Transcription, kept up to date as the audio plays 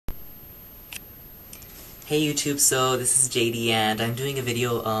Hey YouTube, so this is JD and I'm doing a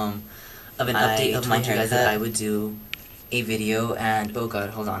video of an update of my haircut. I told you guys that I would do a video and oh god,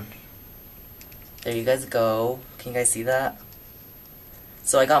 hold on. There you guys go. Can you guys see that?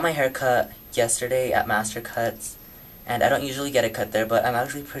 So I got my hair cut yesterday at Master Cuts and I don't usually get a cut there, but I'm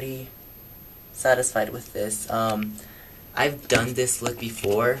actually pretty satisfied with this. I've done this look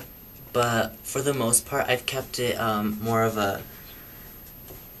before, but for the most part I've kept it more of a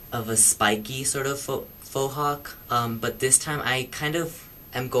spiky sort of faux hawk, but this time I kind of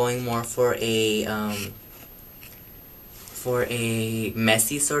am going more for a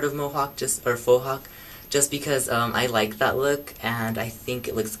messy sort of mohawk, or faux hawk, just because I like that look and I think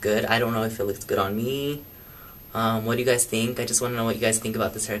it looks good. I don't know if it looks good on me. What do you guys think? I just want to know what you guys think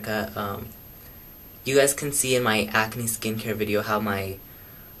about this haircut. You guys can see in my acne skincare video how my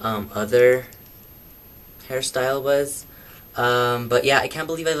other hairstyle was. But yeah, I can't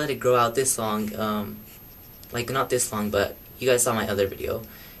believe I let it grow out this long. Like, not this long, but you guys saw my other video.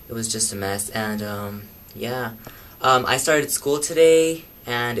 It was just a mess, and, yeah. I started school today,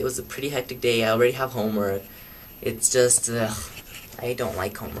 and it was a pretty hectic day. I already have homework. It's just, I don't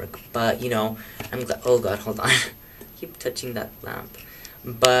like homework, but, you know, I'm glad— oh god, hold on. Keep touching that lamp.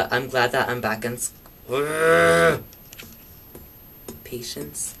 But I'm glad that I'm back in school.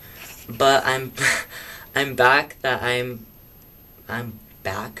 Patience. But I'm back, that I'm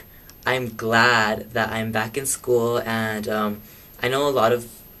back. I'm glad that I'm back in school, and I know a lot of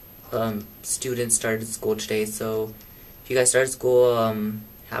students started school today, so if you guys started school,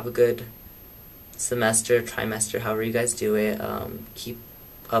 have a good semester, trimester, however you guys do it. Keep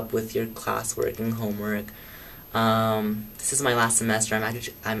up with your classwork and homework. This is my last semester.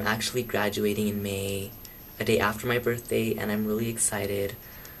 I'm actually graduating in May, a day after my birthday, and I'm really excited.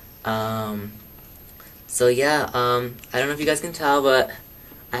 So yeah, I don't know if you guys can tell, but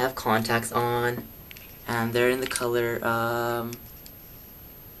I have contacts on, and they're in the color,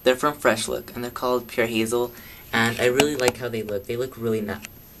 they're from Fresh Look, and they're called Pure Hazel, and I really like how they look. They look really this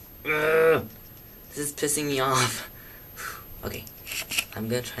is pissing me off. Okay, I'm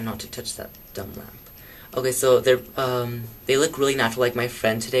gonna try not to touch that dumb lamp. Okay, so they look really natural. Like my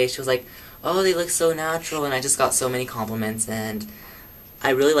friend today, she was like, oh, they look so natural, and I just got so many compliments, and I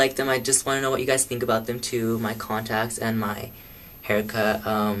really like them. I just want to know what you guys think about them too, my contacts and my haircut.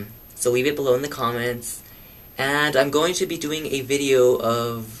 So leave it below in the comments. And I'm going to be doing a video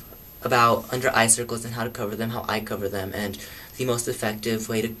about under eye circles and how to cover them, how I cover them, and the most effective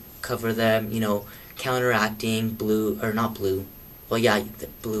way to cover them, you know, counteracting blue, or not blue, well yeah,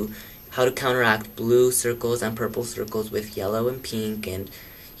 blue, how to counteract blue circles and purple circles with yellow and pink, and,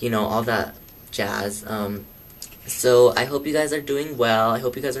 you know, all that jazz. So I hope you guys are doing well. I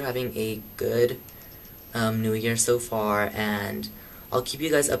hope you guys are having a good new year so far, and I'll keep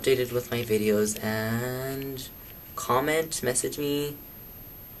you guys updated with my videos, and comment, message me,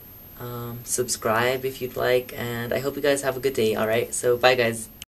 subscribe if you'd like, and I hope you guys have a good day. Alright, so bye guys.